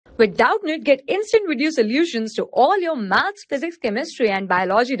With Doubtnut, get instant video solutions to all your maths, physics, chemistry, and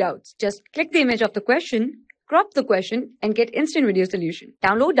biology doubts. Just click the image of the question, crop the question, and get instant video solution.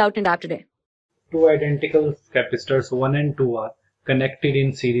 Download Doubtnut app today. Two identical capacitors 1 and 2 are connected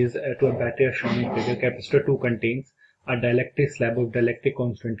in series to a battery as shown in figure. Capacitor 2 contains a dielectric slab of dielectric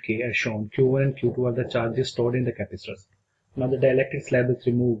constant K as shown. Q1 and Q2 are the charges stored in the capacitors. Now the dielectric slab is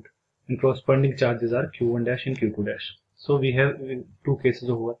removed and corresponding charges are Q1 dash and Q2 dash. So we have two cases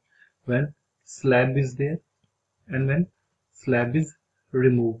over when slab is there and when slab is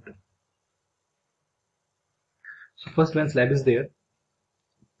removed. So first, when slab is there,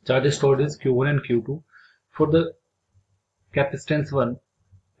 charges stored is Q1 and Q2. For the capacitance 1,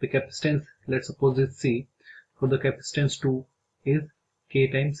 the capacitance, let's suppose is C. For the capacitance 2 is K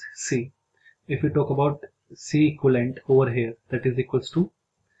times C. If we talk about C equivalent over here, that is equals to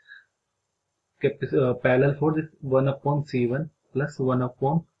parallel for this 1 upon C1 plus 1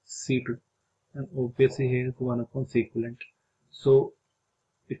 upon C2, and obviously here is 1 upon C equivalent. So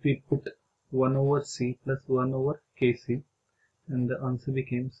if we put 1 over C plus 1 over Kc, and the answer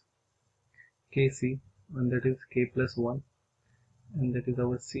becomes Kc, and that is K plus 1, and that is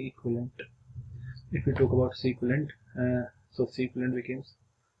our C equivalent. If we talk about C equivalent, so C equivalent becomes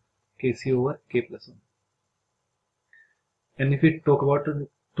Kc over K plus 1. And if we talk about the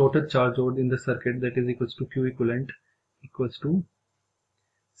total charge load in the circuit, that is equals to Q equivalent equals to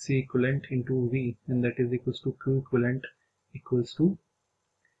C equivalent into V, and that is equals to Q equivalent equals to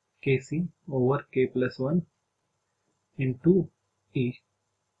Kc over K plus 1 into E.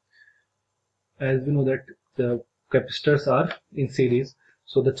 As we know that the capacitors are in series,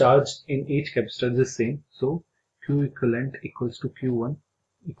 so the charge in each capacitor is the same. So Q equivalent equals to Q1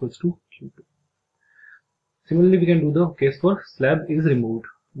 equals to Q2. Similarly, we can do the case for slab is removed.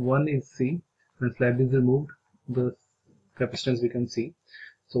 1 is C. When slab is removed, the capacitance we can see.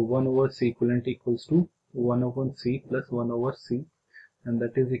 So 1 over C equivalent equals to 1 over C plus 1 over C, and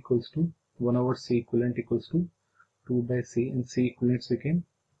that is equals to 1 over C equivalent equals to 2 by C, and C equivalents became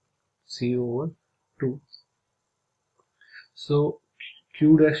C over 2. So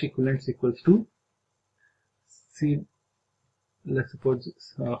Q dash equivalents equals to C, let's suppose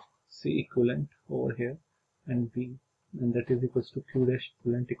C equivalent over here and V, and that is equals to Q dash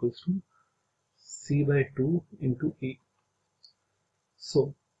equivalent equals to C by 2 into E.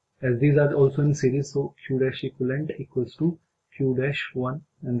 So as these are also in series, so Q dash equivalent equals to Q dash 1,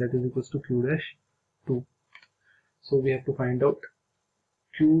 and that is equals to Q dash 2. So we have to find out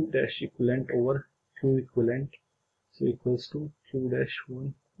Q dash equivalent over Q equivalent, so equals to Q dash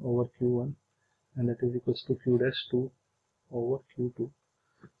 1 over Q1, and that is equals to Q dash 2 over Q2.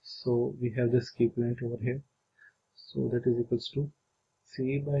 So we have this equivalent over here, so that is equals to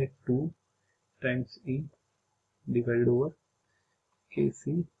C by 2 times E divided over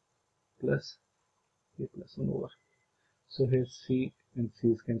Kc plus K plus 1 over. So here C and C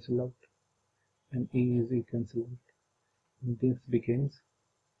is cancelled out, and E is E cancelled out, and this becomes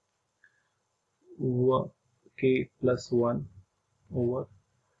K plus 1 over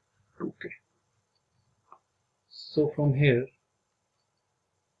 2K. So from here,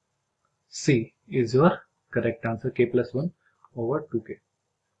 C is your correct answer, K plus 1 over 2K.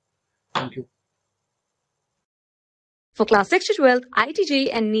 Thank you. For class 6 to 12, IIT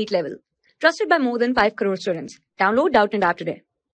JEE and NEET level. Trusted by more than 5 crore students. Download Doubtnut app today.